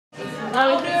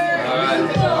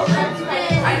Alright,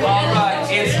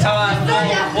 it's time for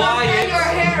the quiet.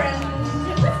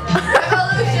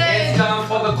 It's time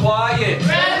for the quiet.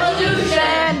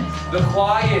 Revolution. The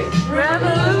quiet.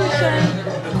 Revolution.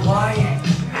 The quiet.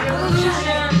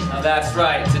 Now that's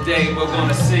right, today we're going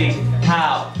to see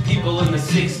how people in the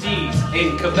 60s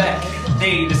in Quebec,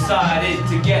 they decided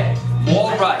to get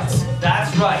more rights.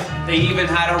 That's right, they even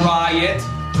had a riot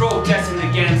protesting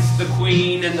against the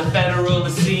Queen and the federal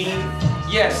scene.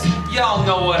 Yes, y'all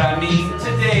know what I mean.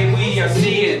 Today we are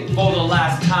seeing for the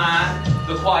last time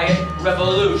the quiet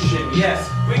revolution. Yes,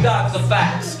 we got the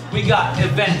facts, we got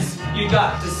events. You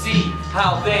got to see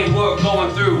how they were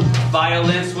going through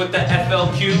violence with the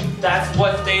FLQ. That's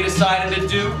what they decided to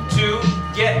do to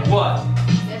get what?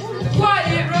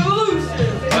 Quiet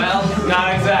revolution. Well,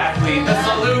 not exactly. The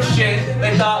solution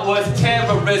they thought was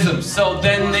terrorism, so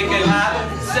then they could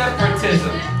have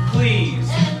separatism. Please,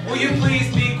 will you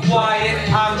please be quiet?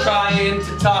 I'm trying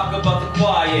to talk about the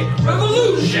quiet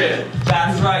revolution.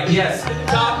 That's right, yes.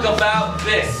 Talk about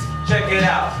this. Check it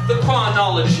out. The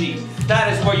chronology.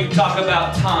 That is where you talk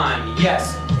about time.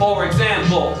 Yes. For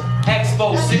example,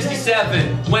 Expo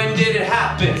 67. When did it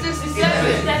happen?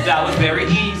 67. That was very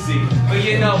easy. But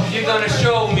you know, you're gonna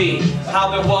show me how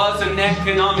there was an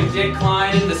economic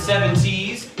decline in the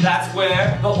 70s. That's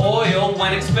where the oil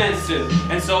went expensive.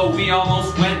 And so we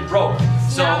almost went broke.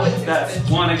 So that's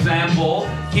one example.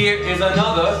 Here is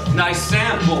another nice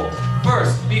sample.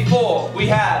 First, before we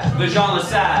had the Jean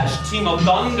Lesage Team of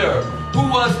Thunder, who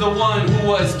was the one who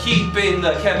was keeping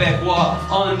the Quebecois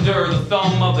under the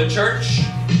thumb of the church?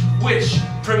 Which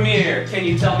premier? Can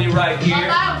you tell me right here?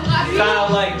 Kind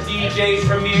of like DJ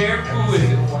Premier. Who is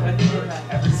it?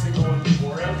 Every single one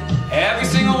before him? Every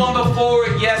single one before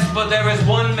it, yes, but there is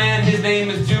one man, his name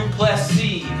is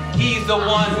Duplessis. He's the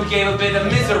one who gave a bit of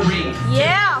misery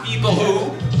to people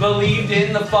who believed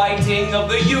in the fighting of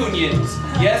the unions.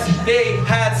 Yes, they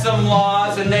had some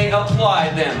laws and they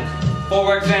applied them.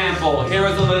 For example, here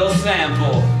is a little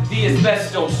sample. The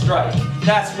asbestos strike.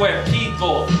 That's where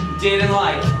people didn't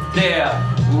like their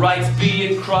rights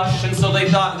being crushed, and so they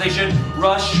thought they should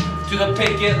rush to the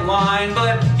picket line.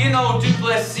 But you know,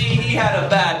 Duplessis, he had a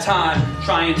bad time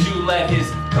trying to let his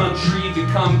country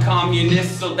become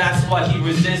communist, so that's why he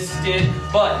resisted.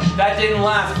 But that didn't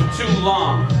last for too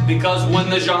long, because when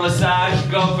the Jean Lesage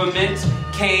government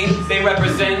came, they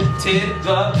represented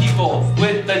the people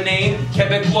with the name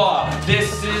Quebecois.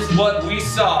 This is what we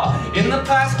saw in the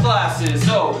past classes.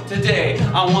 So today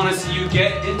I want to see you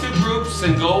get into groups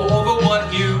and go over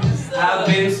what you have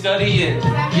been studying.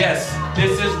 Yes,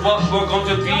 this is what we're going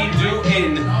to be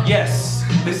doing. Yes,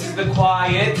 this is the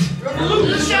quiet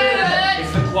Revolution.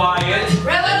 It's the quiet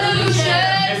Revolution.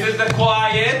 This is the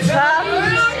quiet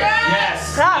Revolution.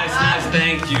 Yes, nice,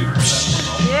 thank you.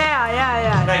 Yeah.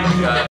 Thank you.